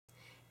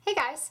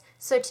guys,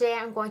 so today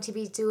I'm going to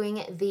be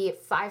doing the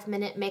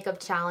 5-minute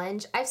makeup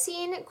challenge. I've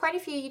seen quite a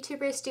few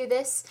YouTubers do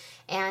this,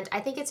 and I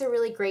think it's a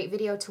really great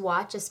video to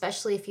watch,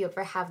 especially if you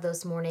ever have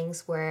those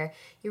mornings where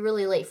you're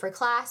really late for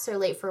class or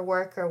late for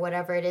work or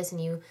whatever it is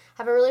and you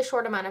have a really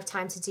short amount of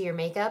time to do your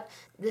makeup.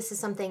 This is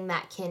something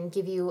that can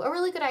give you a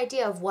really good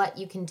idea of what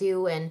you can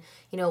do and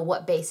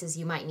what bases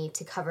you might need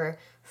to cover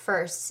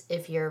first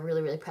if you're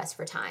really pressed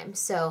for time.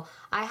 So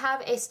I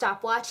have a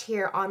stopwatch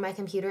here on my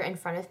computer in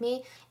front of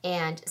me,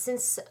 and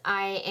since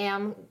I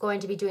am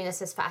going to be doing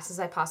this as fast as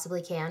I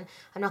possibly can,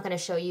 I'm not going to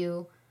show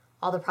you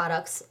all the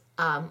products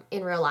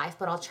in real life,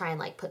 but I'll try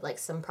and put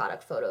some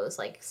product photos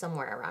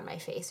somewhere around my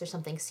face or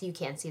something so you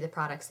can see the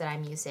products that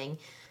I'm using.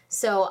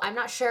 So I'm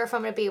not sure if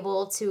I'm going to be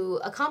able to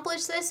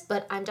accomplish this,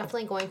 but I'm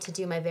definitely going to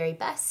do my very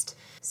best.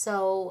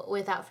 So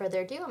without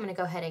further ado, I'm going to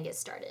go ahead and get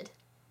started.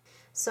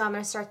 So I'm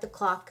going to start the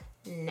clock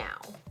now.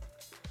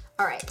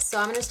 Alright, so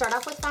I'm going to start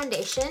off with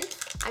foundation.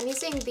 I'm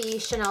using the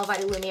Chanel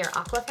Vitalumiere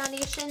Aqua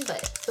foundation,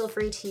 but feel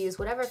free to use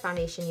whatever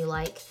foundation you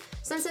like.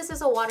 Since this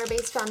is a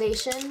water-based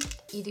foundation,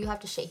 you do have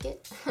to shake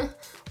it,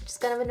 which is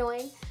kind of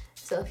annoying.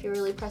 So if you're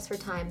really pressed for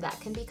time, that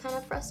can be kind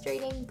of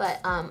frustrating. But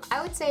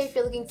I would say if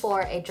you're looking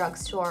for a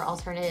drugstore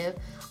alternative,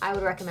 I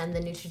would recommend the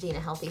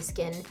Neutrogena Healthy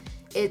Skin.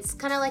 It's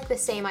kind of like the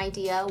same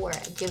idea where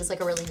it gives a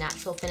really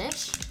natural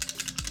finish,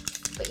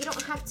 but you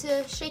don't have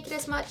to shake it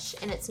as much,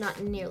 and it's not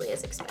nearly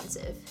as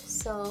expensive.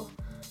 So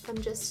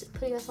I'm just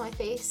putting this on my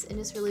face and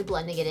just really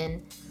blending it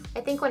in.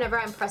 I think whenever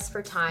I'm pressed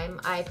for time,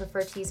 I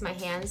prefer to use my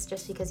hands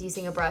just because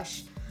using a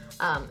brush,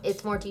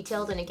 it's more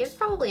detailed and it gives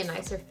probably a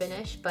nicer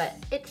finish, but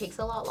it takes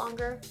a lot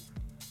longer.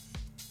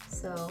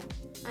 So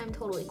I'm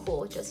totally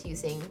cool with just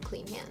using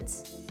clean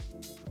hands.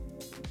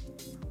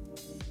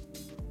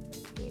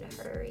 Need to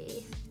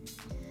hurry.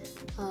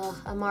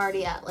 I'm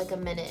already at a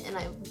minute and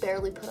I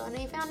barely put on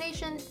any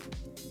foundation.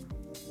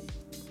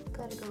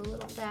 Gotta go a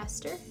little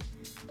faster,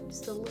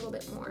 just a little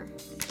bit more.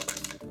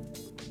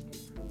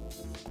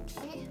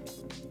 Okay.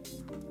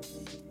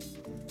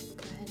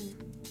 Go ahead and...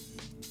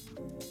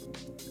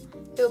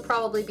 It would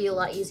probably be a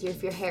lot easier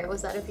if your hair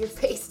was out of your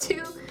face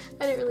too.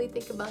 I didn't really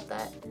think about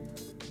that.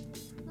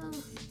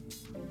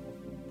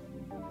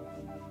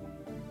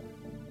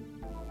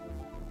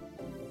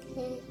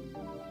 Okay.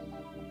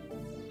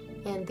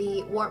 And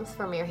the warmth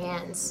from your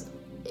hands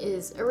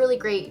is a really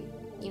great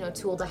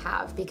tool to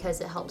have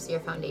because it helps your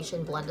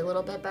foundation blend a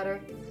little bit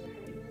better.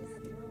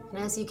 And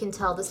as you can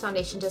tell, this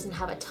foundation doesn't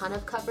have a ton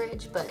of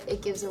coverage, but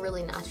it gives a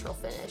really natural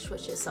finish,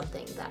 which is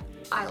something that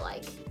I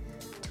like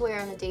to wear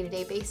on a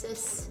day-to-day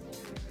basis.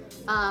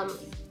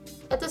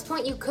 At this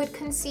point, you could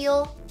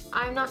conceal.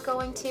 I'm not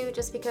going to,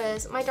 just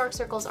because my dark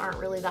circles aren't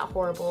really that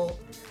horrible.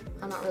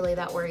 I'm not really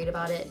that worried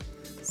about it.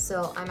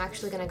 So I'm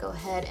actually gonna go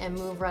ahead and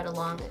move right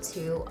along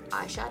to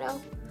eyeshadow.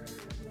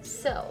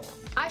 So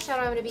eyeshadow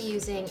I'm gonna be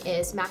using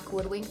is MAC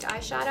Woodwinked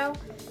eyeshadow,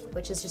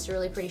 which is just a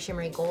really pretty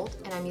shimmery gold,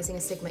 and I'm using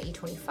a Sigma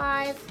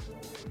E25.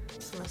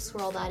 So I'm gonna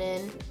swirl that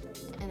in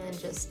and then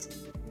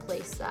just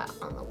place that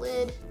on the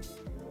lid,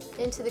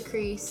 into the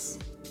crease,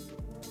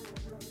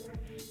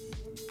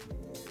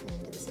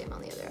 and do the same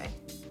on the other eye.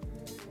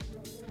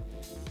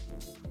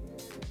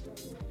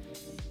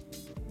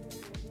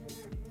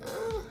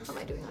 How am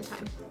I doing on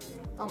time?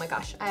 Oh my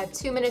gosh, I have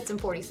 2 minutes and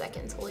 40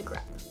 seconds, holy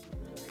crap.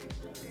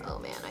 Oh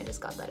man, I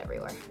just got that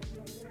everywhere.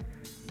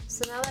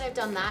 So now that I've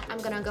done that, I'm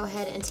gonna go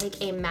ahead and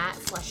take a matte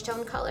flesh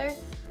tone color.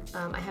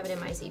 I have it in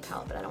my Z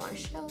palette, but I don't wanna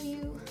show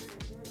you.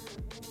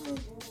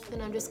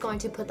 And I'm just going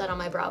to put that on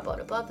my brow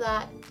bone above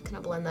that, kind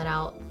of blend that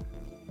out.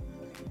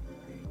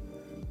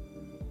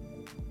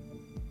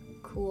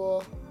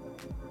 Cool.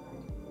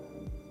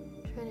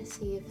 Trying to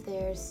see if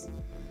there's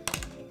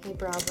a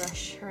brow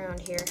brush around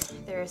here.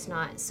 There is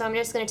not. So I'm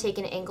just going to take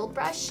an angled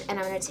brush and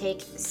I'm going to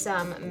take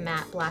some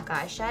matte black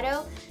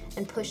eyeshadow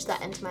and push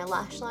that into my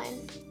lash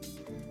line.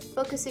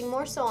 Focusing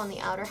more so on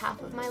the outer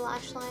half of my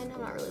lash line.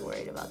 I'm not really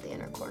worried about the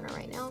inner corner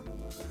right now.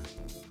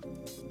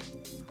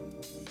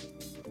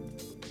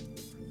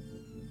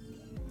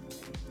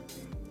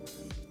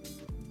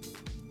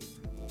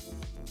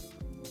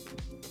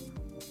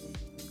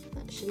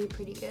 That should be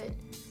pretty good.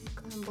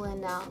 Go ahead and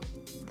blend out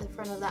the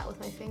front of that with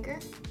my finger.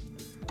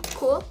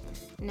 Cool.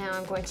 Now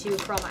I'm going to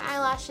curl my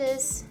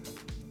eyelashes.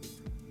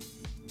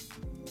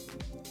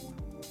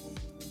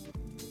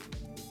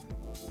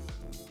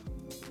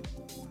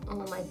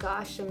 Oh my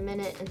gosh, 1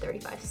 minute and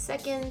 35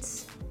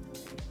 seconds.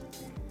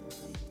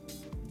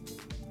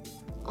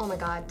 Oh my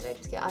god, did I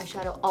just get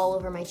eyeshadow all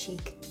over my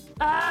cheek?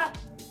 Ah!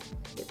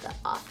 Get that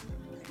off.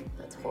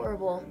 That's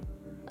horrible.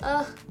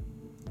 Ugh.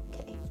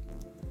 Okay.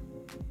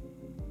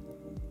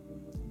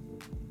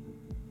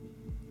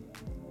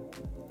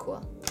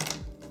 Cool.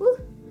 Woo.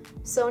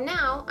 So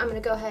now I'm gonna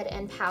go ahead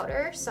and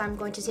powder. So I'm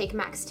going to take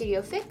MAC Studio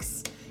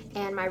Fix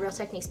and my Real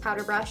Techniques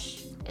powder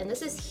brush. And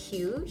this is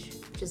huge,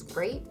 which is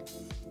great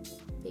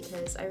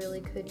because I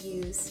really could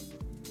use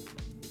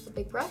a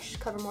big brush,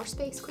 cover more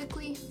space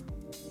quickly.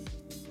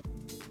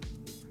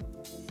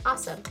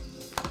 Awesome.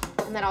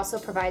 And that also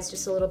provides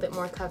just a little bit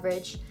more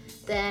coverage.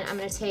 Then I'm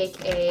gonna take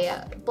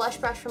a blush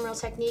brush from Real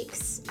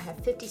Techniques. I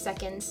have 50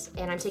 seconds,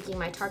 and I'm taking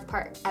my Tarte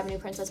Park Avenue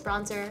Princess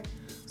bronzer,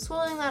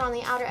 swirling that on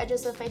the outer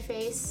edges of my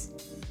face.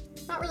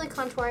 Not really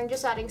contouring,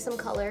 just adding some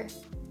color.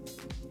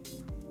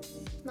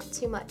 Not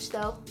too much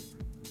though.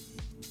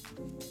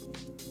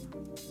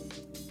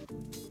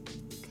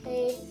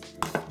 Okay,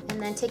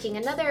 and then taking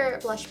another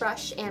blush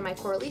brush and my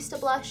Coralista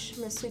blush, I'm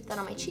gonna sweep that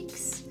on my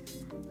cheeks.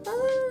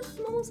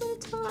 I'm almost out of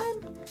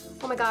time.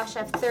 Oh my gosh, I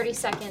have 30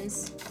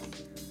 seconds.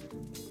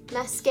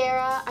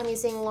 Mascara, I'm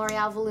using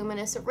L'Oreal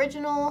Voluminous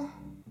Original.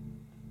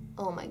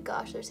 Oh my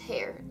gosh, there's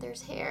hair,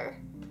 there's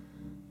hair.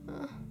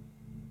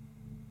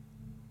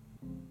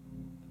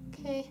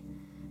 Okay,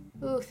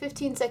 ooh,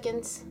 15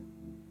 seconds.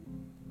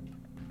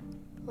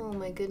 Oh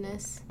my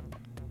goodness.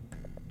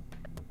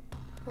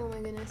 Oh my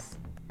goodness.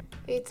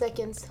 8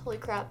 seconds, holy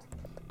crap.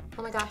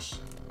 Oh my gosh,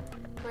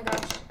 oh my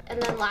gosh. And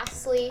then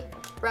lastly,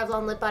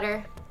 Revlon lip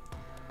butter.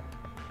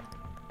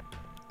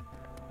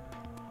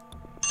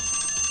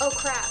 Oh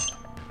crap.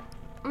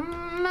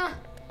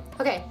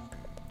 Okay,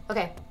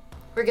 okay,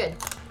 we're good.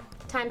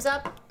 Time's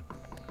up.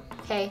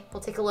 Okay,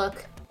 we'll take a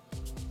look.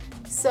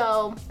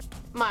 So,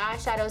 my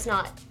eyeshadow's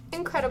not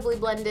incredibly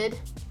blended,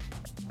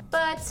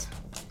 but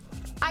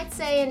I'd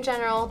say in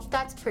general,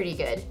 that's pretty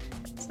good.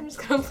 So I'm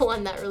just gonna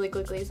blend that really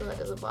quickly so that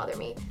doesn't bother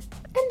me.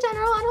 In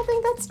general, I don't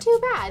think that's too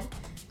bad.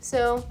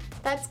 So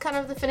that's kind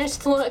of the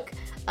finished look.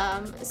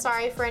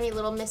 Sorry for any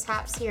little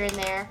mishaps here and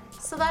there.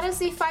 So that is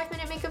the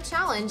 5-minute makeup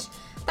challenge.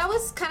 That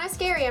was kind of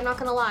scary, I'm not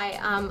gonna lie.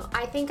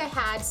 I think I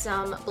had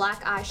some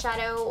black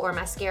eyeshadow or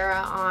mascara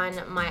on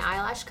my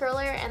eyelash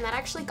curler, and that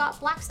actually got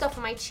black stuff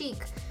on my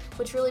cheek,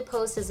 which really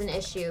posed as an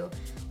issue.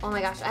 Oh my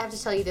gosh, I have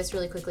to tell you this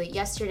really quickly.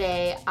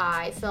 Yesterday,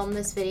 I filmed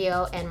this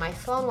video and my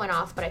phone went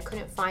off, but I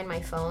couldn't find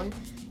my phone.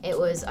 It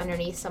was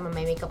underneath some of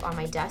my makeup on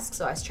my desk,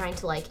 so I was trying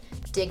to like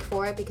dig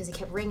for it because it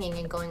kept ringing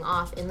and going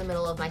off in the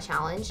middle of my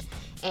challenge.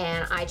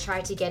 And I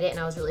tried to get it and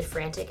I was really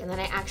frantic, and then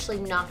I actually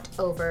knocked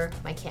over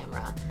my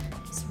camera.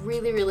 It's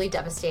really, really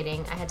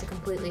devastating. I had to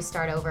completely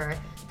start over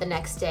the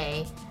next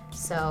day,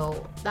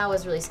 so that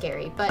was really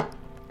scary. But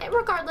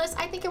regardless,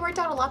 I think it worked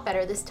out a lot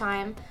better this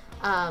time.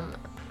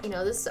 You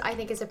know, this I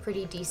think is a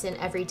pretty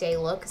decent everyday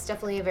look. It's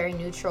definitely a very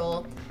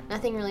neutral,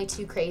 nothing really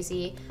too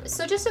crazy.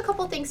 So just a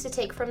couple things to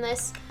take from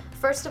this.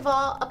 First of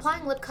all,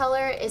 applying lip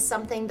color is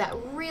something that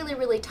really,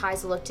 really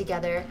ties the look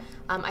together.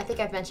 I think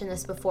I've mentioned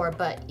this before,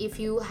 but if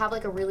you have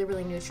like a really,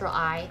 really neutral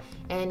eye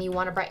and you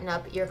want to brighten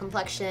up your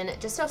complexion,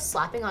 just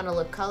slapping on a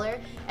lip color,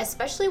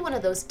 especially one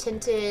of those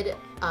tinted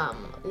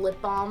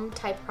lip balm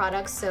type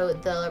products, so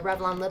the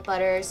Revlon lip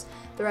butters,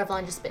 the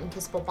Revlon Just Bitten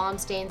Kissable Balm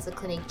Stains, the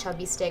Clinique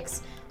Chubby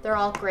Sticks, they're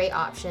all great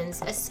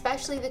options,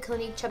 especially the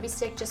Clinique Chubby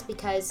Stick, just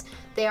because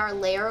they are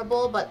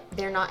layerable, but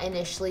they're not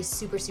initially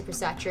super, super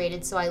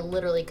saturated, so I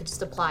literally could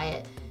just apply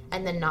it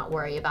and then not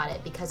worry about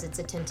it because it's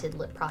a tinted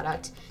lip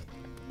product,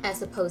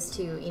 as opposed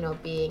to, you know,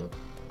 being,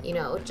 you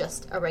know,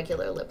 just a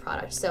regular lip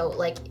product. So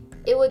like,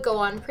 it would go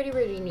on pretty,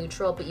 really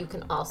neutral, but you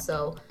can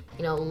also,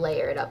 you know,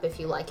 layer it up if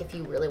you like, if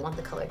you really want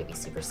the color to be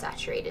super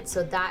saturated.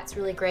 So that's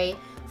really great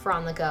for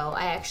on the go.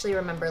 I actually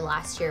remember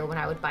last year when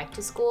I would bike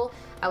to school,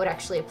 I would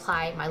actually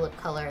apply my lip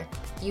color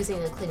using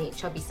the Clinique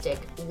Chubby Stick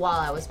while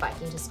I was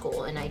biking to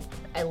school, and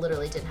I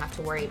literally didn't have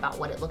to worry about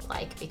what it looked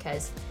like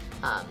because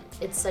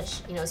it's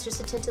such, you know, it's just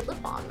a tinted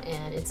lip balm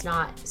and it's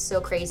not so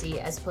crazy,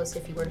 as opposed to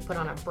if you were to put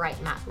on a bright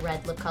matte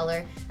red lip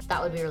color,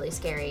 that would be really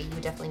scary. You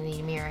would definitely need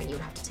a mirror and you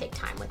would have to take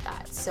time with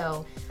that.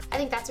 So I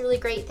think that's a really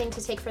great thing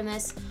to take from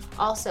this.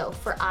 Also,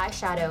 for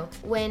eyeshadow,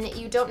 when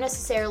you don't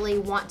necessarily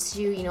want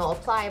to, you know,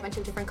 apply a bunch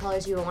of different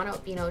colors, you want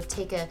to, you know,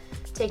 take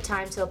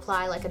time to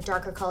apply like a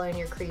darker color in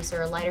your crease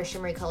or a lighter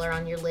shimmery color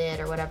on your lid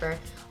or whatever.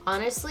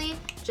 Honestly,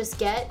 just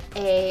get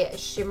a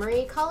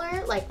shimmery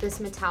color, like this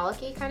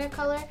metallic-y kind of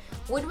color.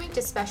 Woodwinked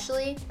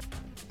especially,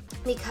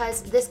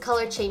 because this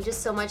color changes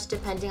so much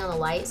depending on the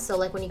light. So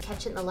like when you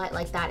catch it in the light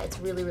like that, it's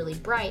really, really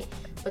bright,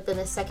 but then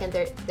the second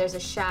there's a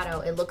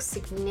shadow, it looks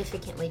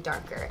significantly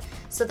darker.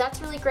 So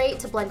that's really great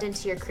to blend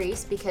into your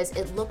crease because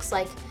it looks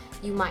like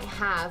you might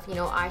have, you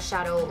know,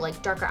 eyeshadow, like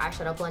darker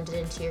eyeshadow blended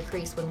into your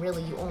crease when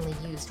really you only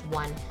used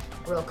one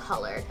real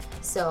color.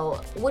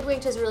 So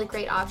Woodwinked is a really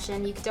great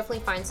option. You could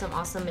definitely find some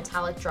awesome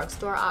metallic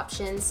drugstore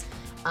options.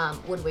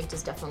 Woodwinked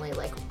is definitely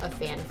like a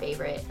fan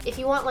favorite. If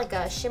you want like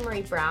a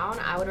shimmery brown,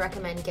 I would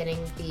recommend getting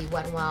the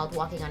Wet n Wild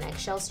Walking on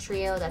Eggshells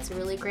trio. That's a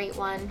really great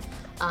one.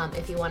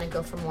 If you want to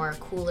go for more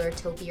cooler,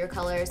 taupier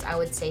colors, I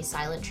would say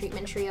Silent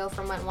Treatment trio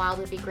from Wet n Wild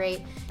would be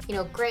great. You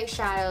know, great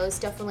shadows,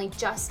 definitely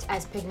just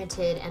as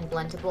pigmented and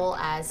blendable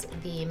as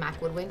the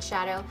MAC Woodwinked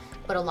shadow,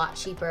 but a lot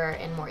cheaper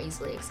and more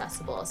easily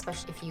accessible,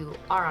 especially if you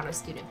are on a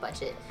student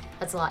budget.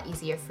 That's a lot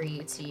easier for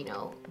you to, you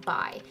know,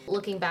 buy.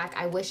 Looking back,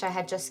 I wish I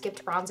had just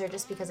skipped bronzer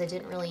just because I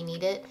didn't really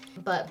need it,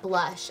 but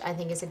blush I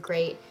think is a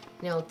great,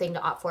 you know, thing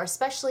to opt for,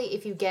 especially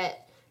if you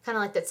get kind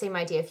of like that same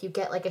idea. If you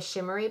get like a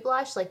shimmery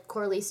blush like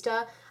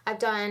Coralista, I've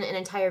done an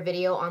entire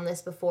video on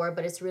this before,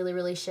 but it's really,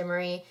 really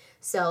shimmery.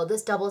 So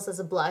this doubles as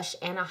a blush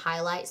and a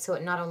highlight, so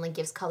it not only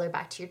gives color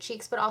back to your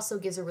cheeks, but also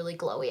gives a really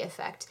glowy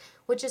effect,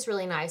 which is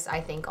really nice, I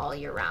think, all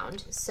year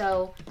round.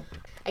 So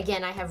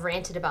again, I have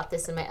ranted about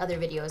this in my other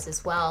videos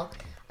as well.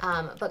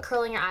 But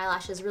curling your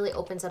eyelashes really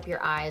opens up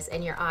your eyes,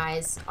 and your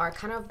eyes are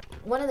kind of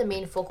one of the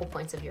main focal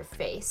points of your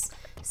face.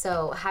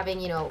 So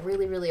having, you know,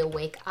 really, really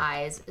awake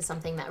eyes is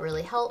something that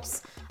really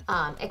helps.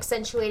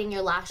 Accentuating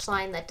your lash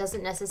line, that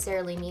doesn't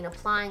necessarily mean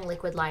applying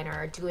liquid liner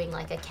or doing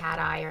like a cat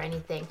eye or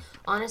anything.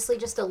 Honestly,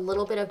 just a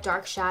little bit of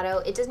dark shadow.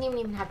 It doesn't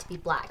even have to be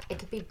black. It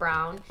could be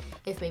brown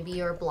if maybe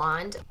you're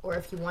blonde, or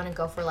if you want to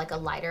go for like a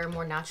lighter,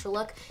 more natural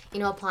look. You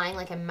know, applying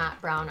like a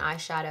matte brown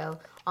eyeshadow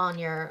on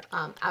your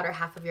outer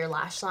half of your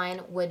lash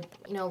line would,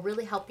 you know,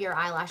 really help your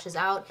eyelashes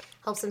out,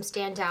 helps them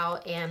stand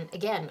out, and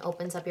again,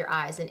 opens up your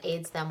eyes and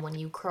aids them when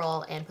you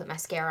curl and put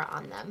mascara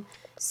on them.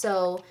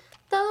 So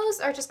those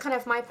are just kind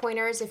of my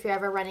pointers if you're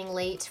ever running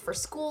late for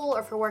school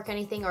or for work,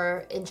 anything,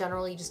 or in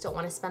general you just don't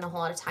want to spend a whole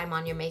lot of time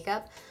on your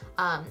makeup.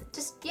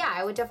 Yeah,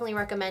 I would definitely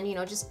recommend, you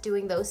know, just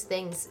doing those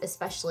things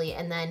especially,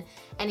 and then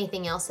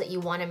anything else that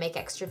you want to make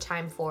extra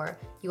time for,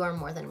 you are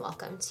more than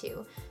welcome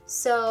to.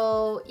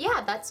 So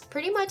yeah, that's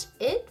pretty much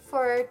it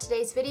for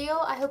today's video.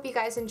 I hope you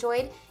guys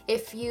enjoyed.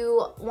 If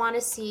you want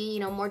to see, you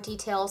know, more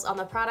details on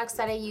the products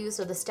that I use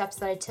or the steps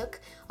that I took,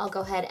 I'll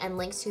go ahead and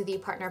link to the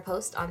partner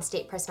post on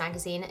State Press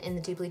Magazine in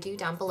the doobly-doo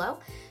down below.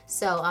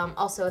 So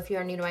also, if you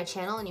are new to my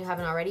channel and you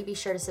haven't already, be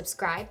sure to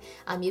subscribe.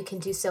 You can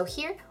do so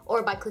here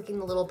or by clicking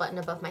the little button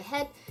above my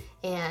head.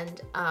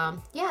 And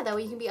yeah, that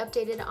way you can be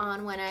updated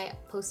on when I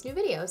post new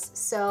videos.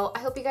 So I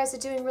hope you guys are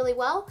doing really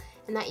well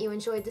and that you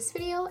enjoyed this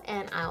video,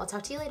 and I will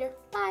talk to you later.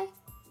 Bye!